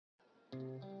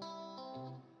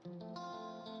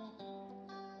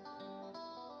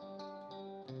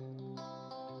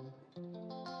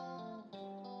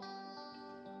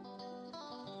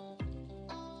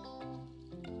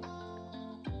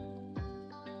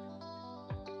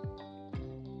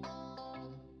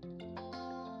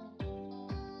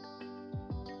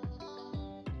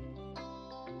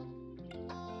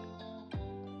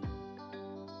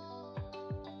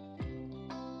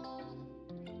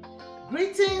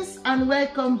Greetings and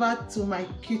welcome back to my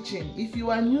kitchen. If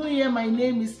you are new here, my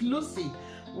name is Lucy.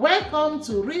 Welcome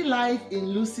to Real Life in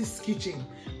Lucy's Kitchen,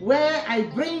 where I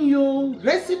bring you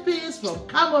recipes from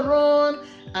Cameroon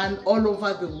and all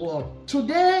over the world.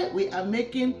 Today we are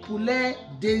making Poulet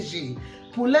DG.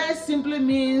 Poulet simply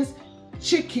means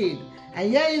chicken. And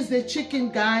here is the chicken,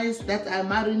 guys, that I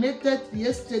marinated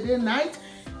yesterday night.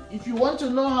 If you want to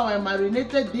know how I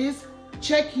marinated this,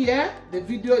 check here. The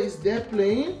video is there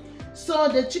playing. So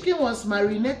the chicken was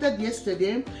marinated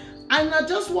yesterday, and I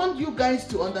just want you guys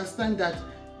to understand that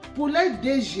Poulet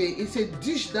DG is a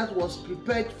dish that was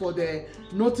prepared for the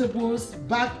notables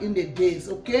back in the days,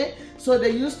 okay? So they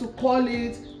used to call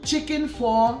it chicken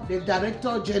for the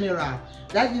Director General.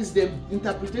 That is the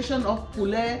interpretation of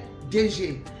Poulet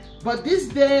DG. But these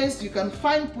days, you can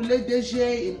find Poulet DG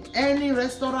in any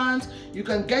restaurant. You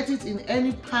can get it in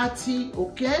any party,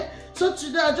 okay? So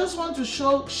today, I just want to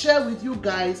share with you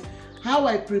guys how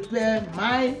I prepare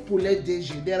my Poulet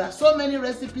DG. There are so many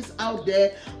recipes out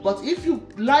there, but if you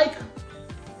like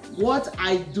what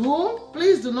I do,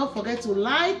 please do not forget to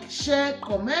like, share,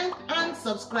 comment, and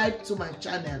subscribe to my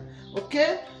channel,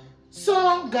 okay?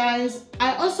 So guys,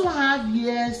 I also have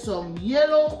here some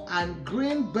yellow and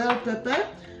green bell pepper.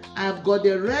 I've got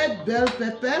the red bell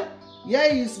pepper. Here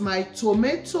is my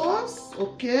tomatoes,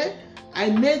 okay? I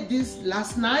made this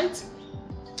last night.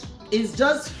 It's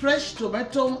just fresh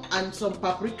tomato and some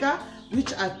paprika,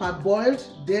 which I parboiled,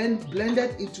 then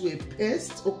blended into a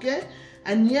paste, okay?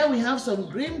 And here we have some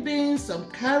green beans, some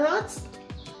carrots.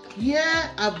 Here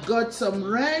I've got some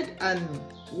red and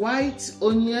white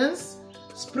onions,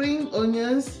 spring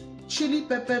onions, chili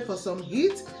pepper for some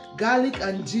heat, garlic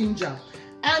and ginger.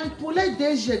 And Poulet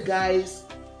DG, guys,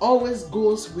 always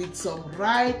goes with some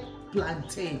ripe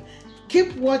plantain.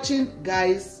 Keep watching,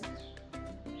 guys,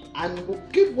 and we'll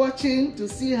keep watching to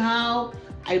see how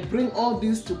I bring all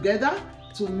this together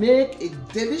to make a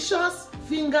delicious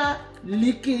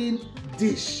finger-licking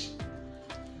dish.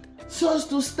 So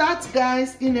to start,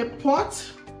 guys, in a pot,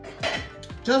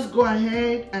 just go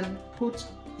ahead and put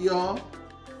your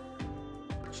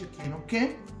chicken,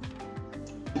 okay?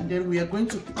 And then we are going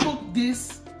to cook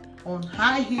this on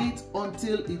high heat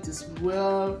until it is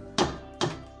well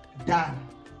done.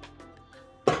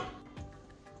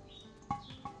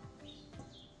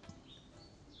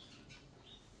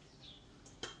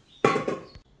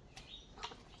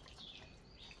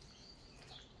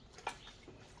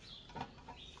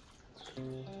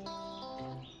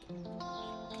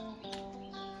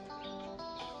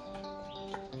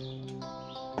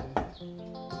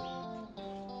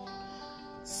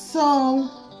 So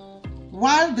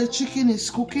while the chicken is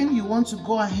cooking, you want to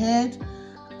go ahead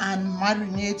and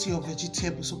marinate your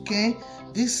vegetables, okay?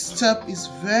 This step is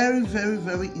very, very,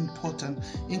 very important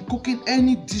in cooking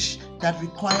any dish that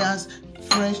requires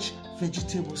fresh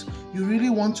vegetables. You really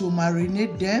want to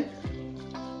marinate them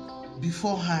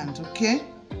beforehand, okay?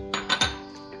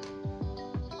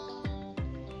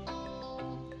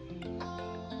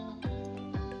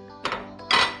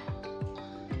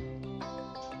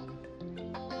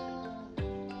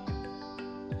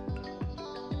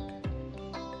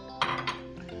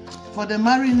 For the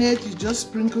marinade, you just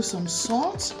sprinkle some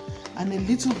salt and a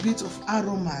little bit of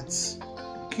aromats,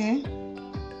 okay?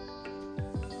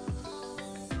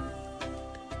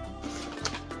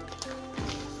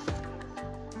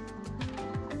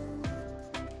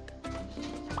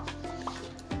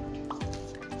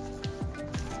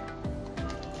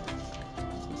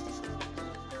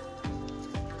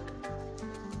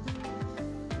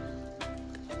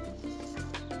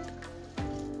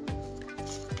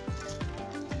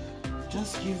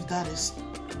 Just give that a stir.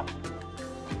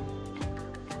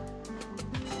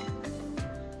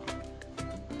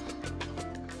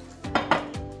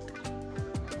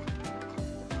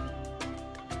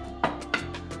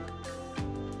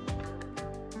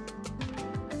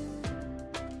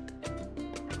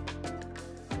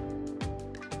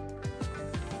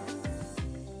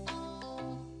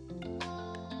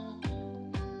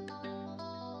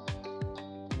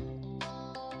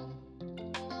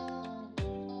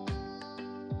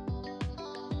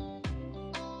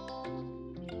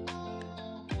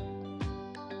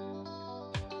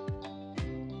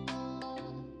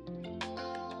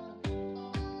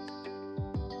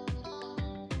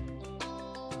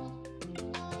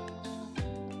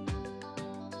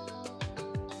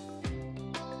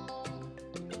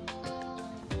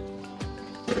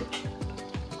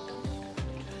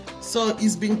 So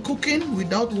it's been cooking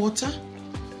without water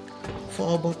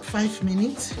for about 5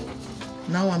 minutes.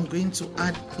 Now I'm going to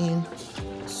add in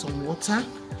some water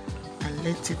and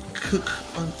let it cook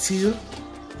until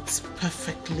it's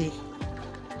perfectly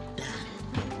done.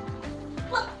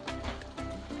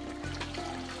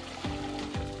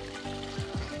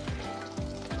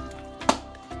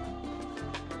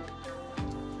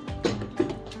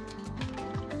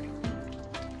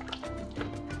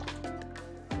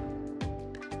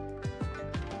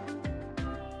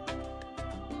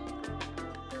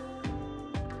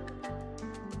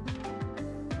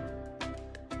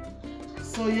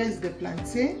 So here is the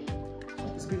plantain.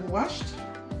 It's been washed.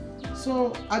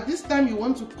 So at this time you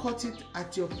want to cut it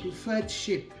at your preferred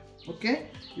shape. Okay,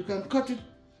 you can cut it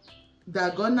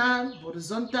diagonal,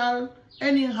 horizontal,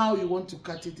 anyhow you want to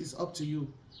cut it is up to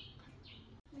you.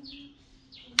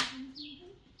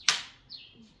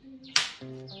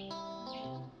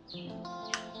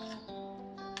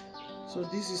 So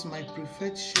this is my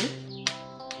preferred shape.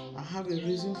 I have a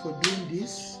reason for doing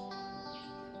this.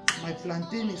 My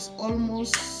plantain is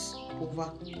almost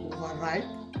overripe.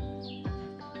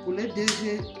 Poulet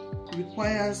DG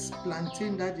requires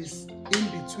plantain that is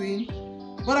in between,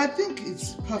 but I think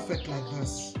it's perfect like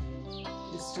this.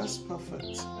 It's just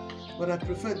perfect. But I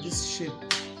prefer this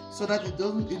shape so that it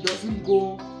doesn't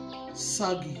go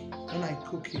soggy when I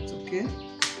cook it. Okay,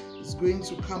 it's going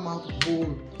to come out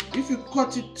whole. If you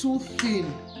cut it too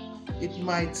thin, it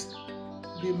might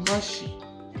be mushy.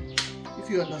 If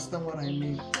you understand what I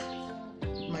mean,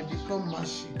 it might become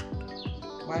mushy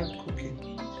while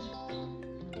cooking.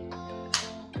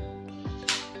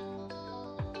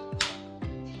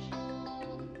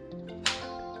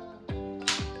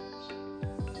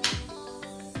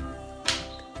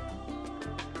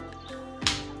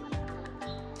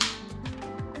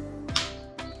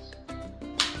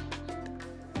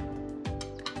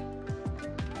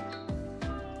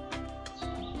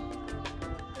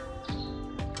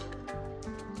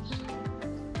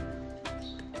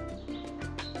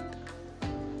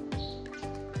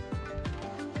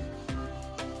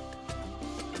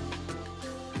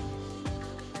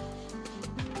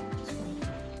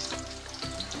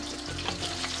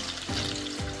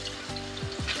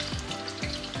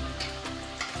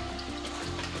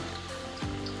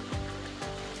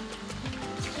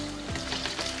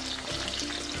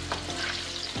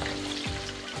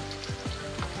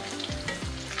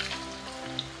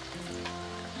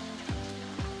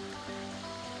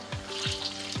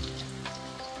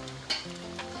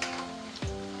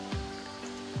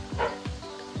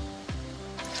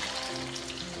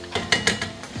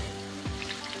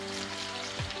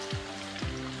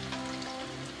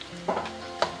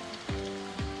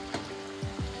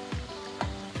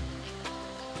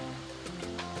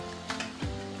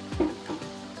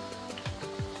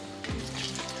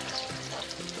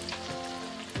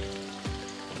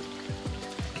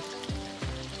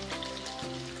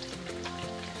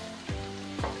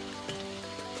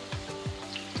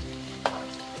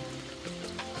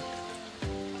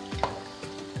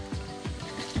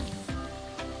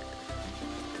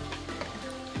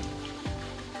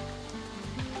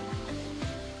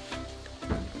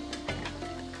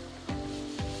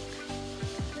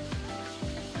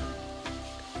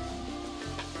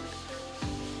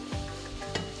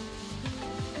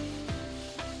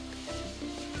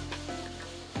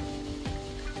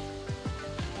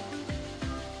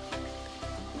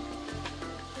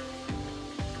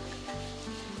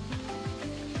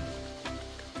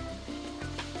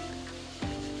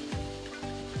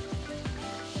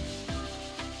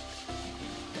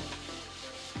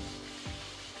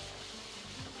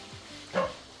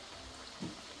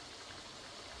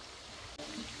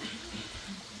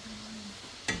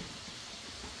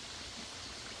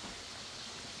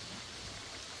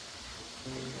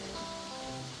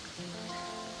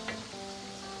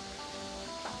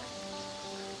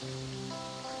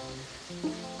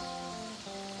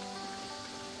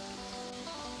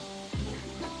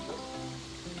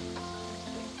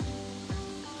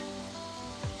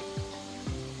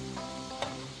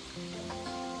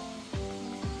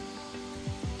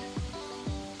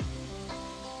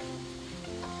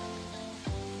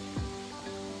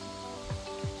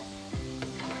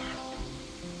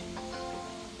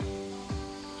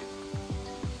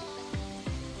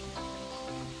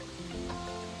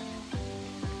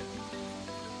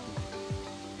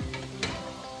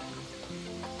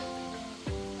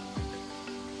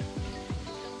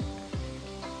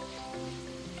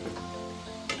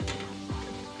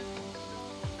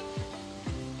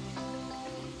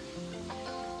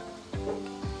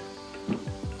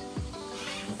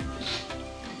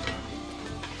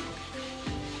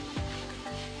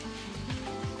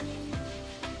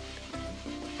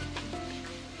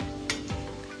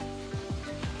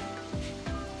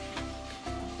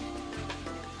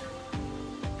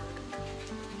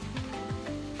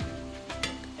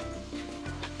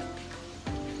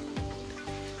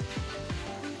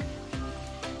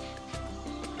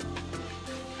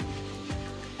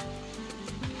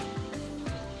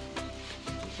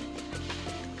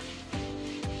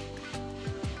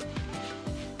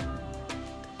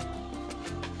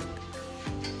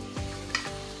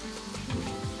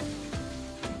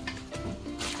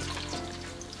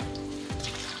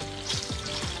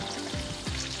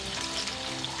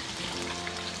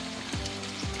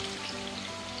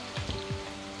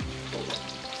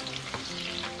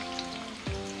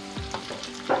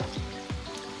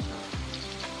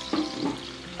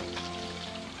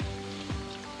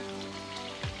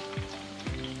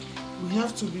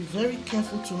 to be very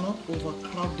careful to not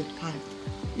overcrowd the pan.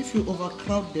 If you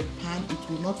overcrowd the pan, it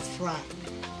will not fry.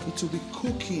 It will be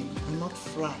cooking and not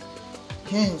fry.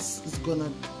 Hence, it's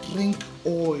gonna drink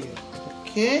oil.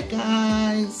 Okay,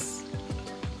 guys?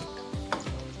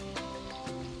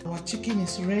 Our chicken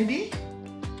is ready.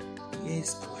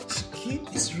 Yes, our chicken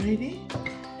is ready.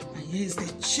 And here is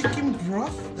the chicken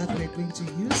broth that we're going to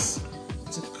use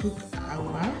to cook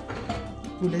our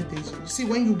Poulet DG. You see,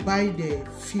 when you buy the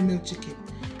female chicken,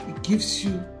 it gives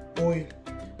you oil.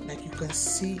 Like you can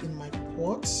see in my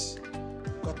pots,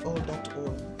 got all that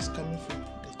oil. It's coming from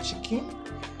the chicken.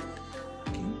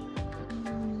 Okay.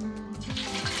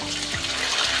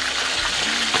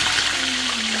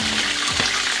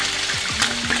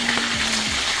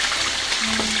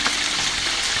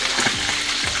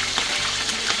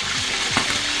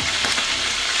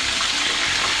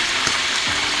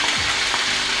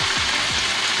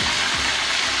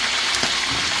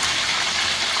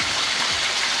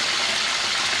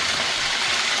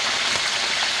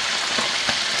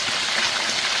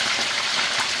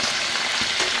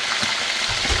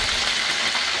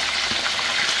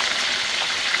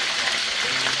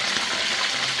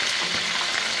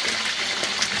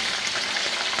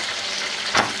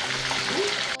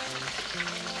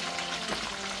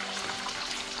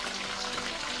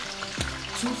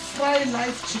 To fry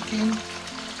live chicken,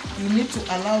 you need to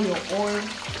allow your oil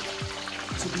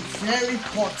to be very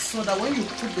hot so that when you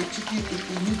cook the chicken, it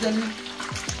immediately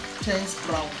turns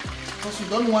brown. Because you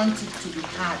don't want it to be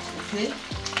hard, okay?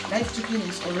 Live chicken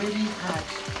is already hard.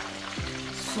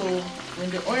 So when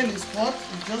the oil is hot,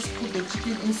 you just put the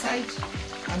chicken inside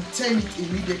and turn it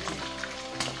immediately.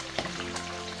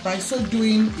 By so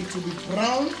doing, it will be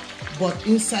brown, but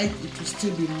inside it will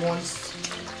still be moist.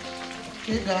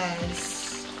 Okay, guys.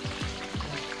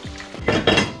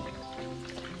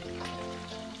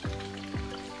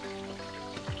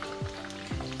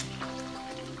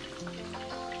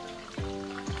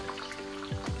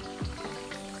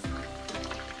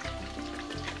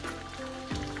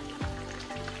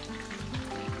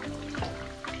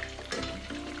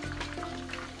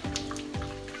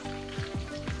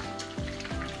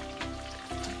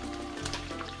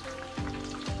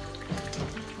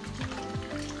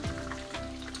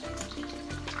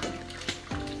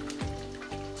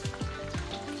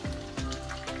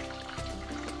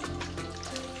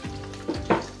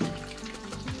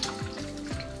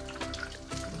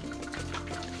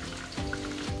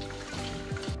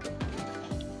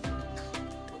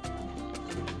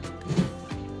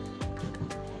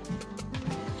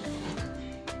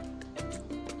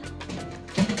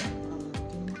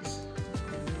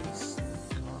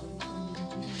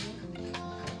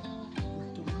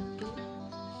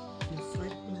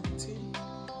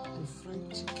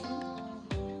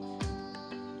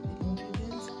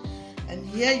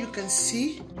 Here you can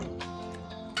see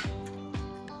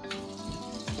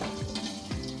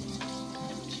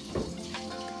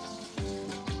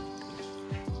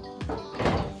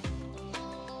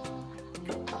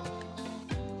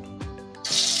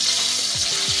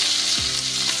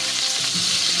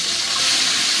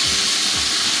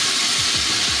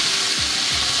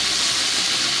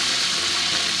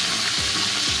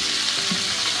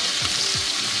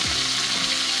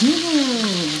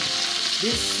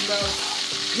this smells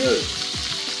good.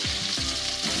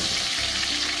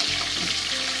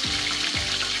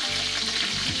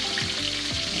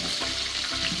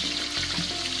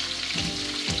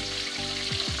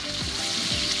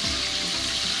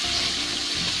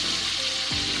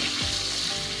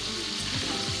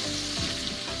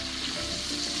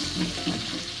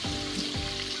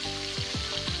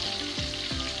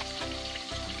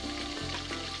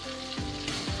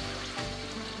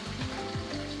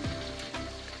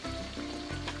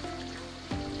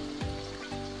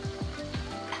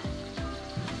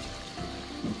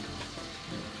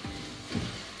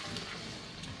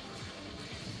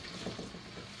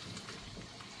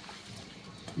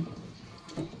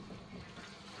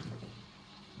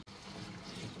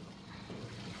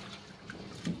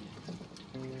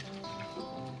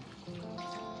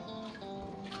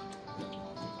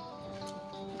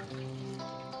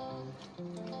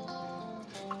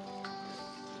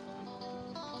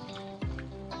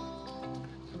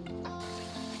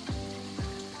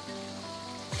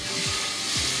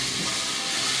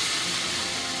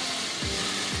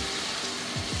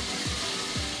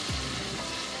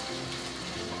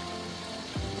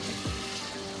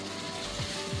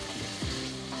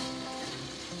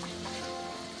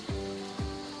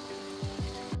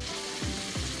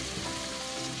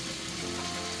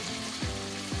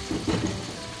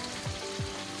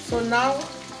 So now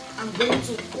I'm going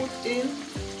to put in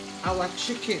our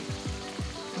chicken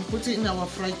and put it in our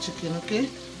fried chicken, okay?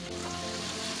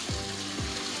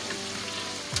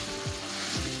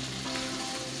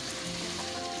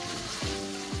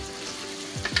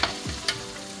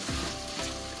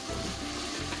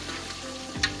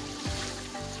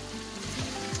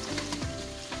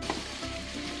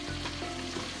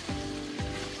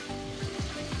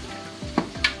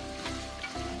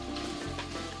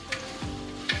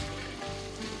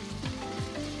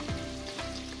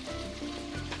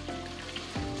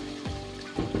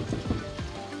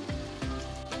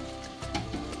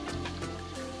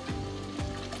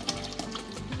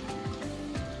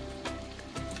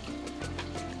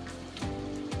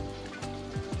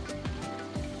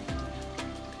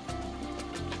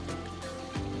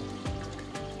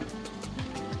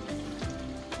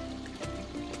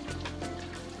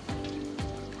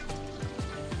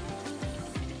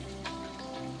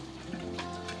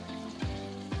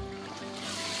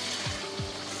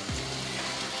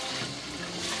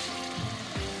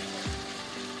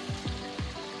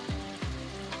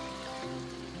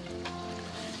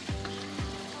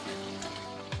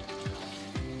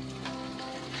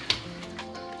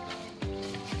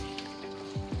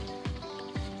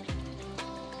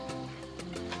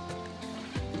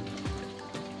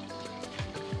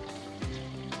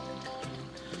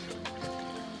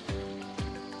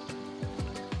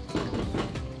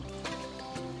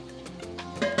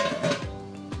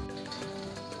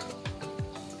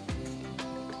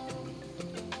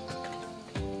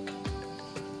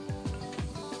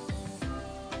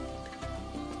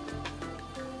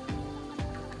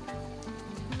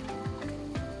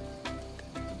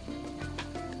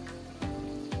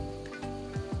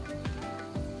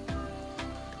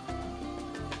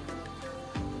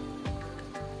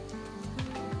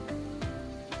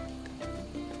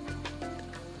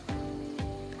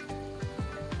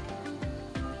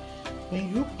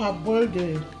 When you parboil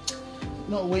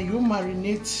when you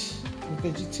marinate the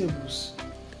vegetables,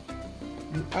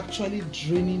 you actually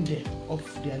draining them of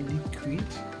their liquid.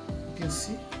 You can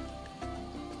see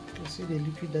the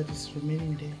liquid that is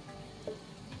remaining there.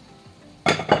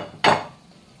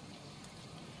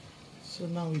 So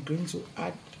now we're going to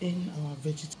add in our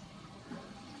vegetables.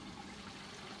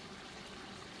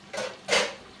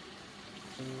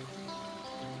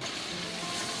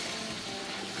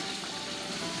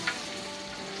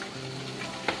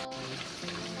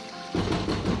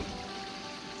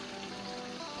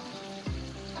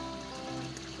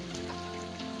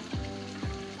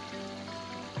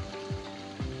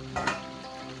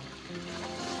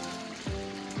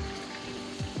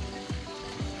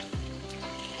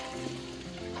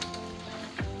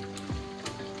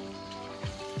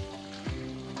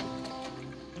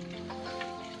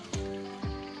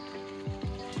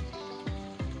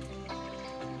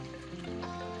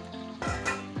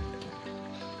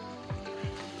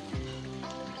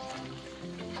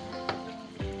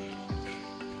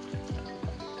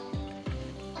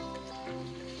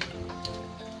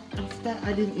 After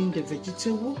adding in the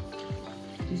vegetable,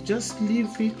 you just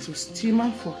leave it to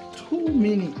simmer for 2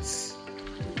 minutes.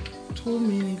 2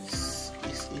 minutes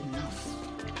is enough.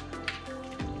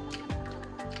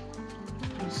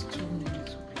 Just 2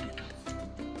 minutes will be enough.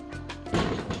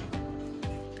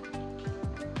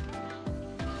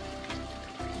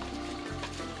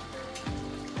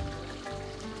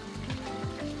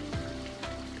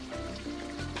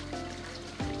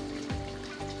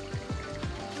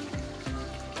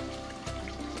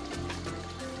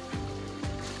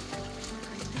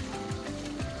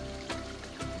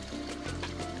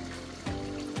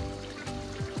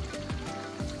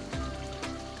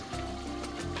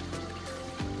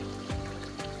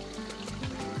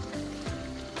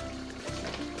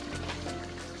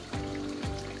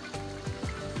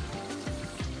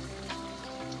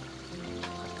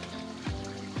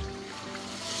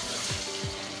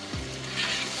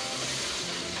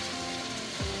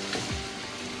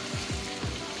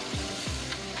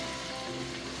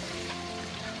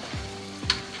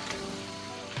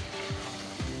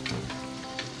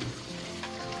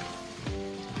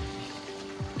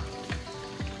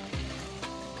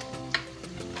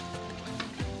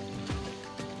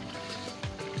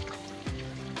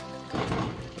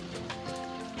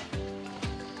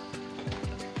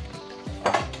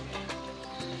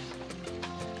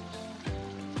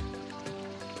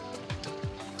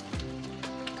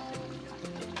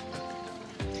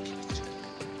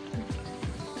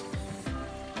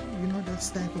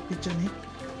 Type of picture.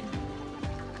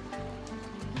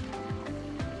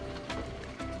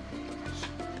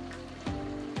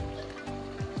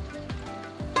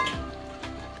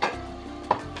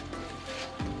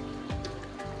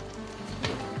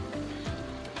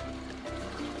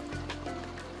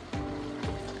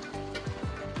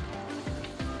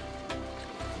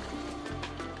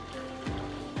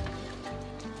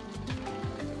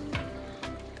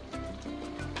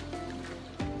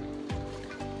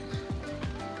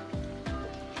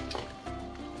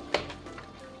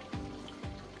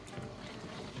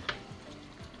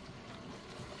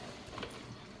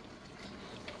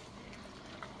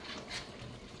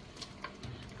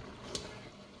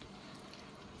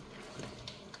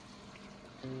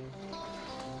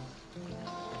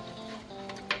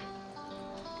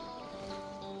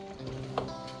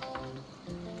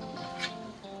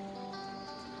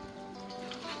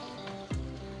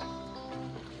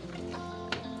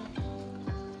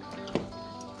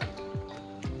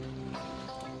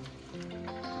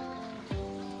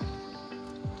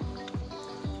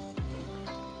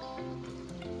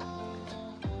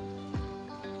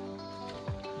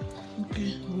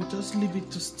 Okay, we'll just leave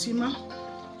it to simmer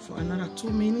for another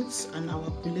 2 minutes and our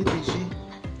Poulet DG,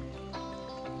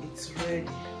 it's ready.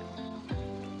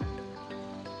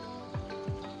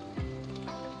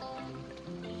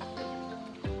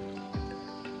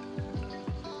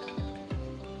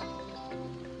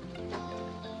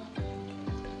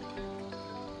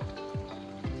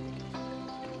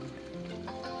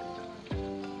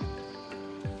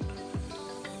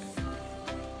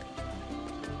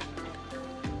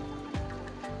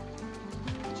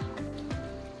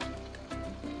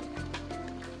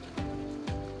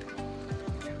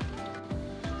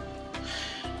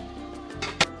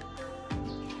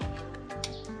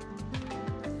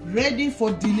 Ready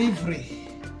for delivery.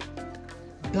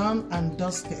 Done and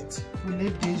dusted.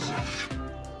 Poulet DG.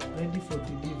 Ready for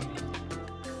delivery.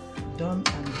 Done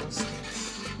and dusted.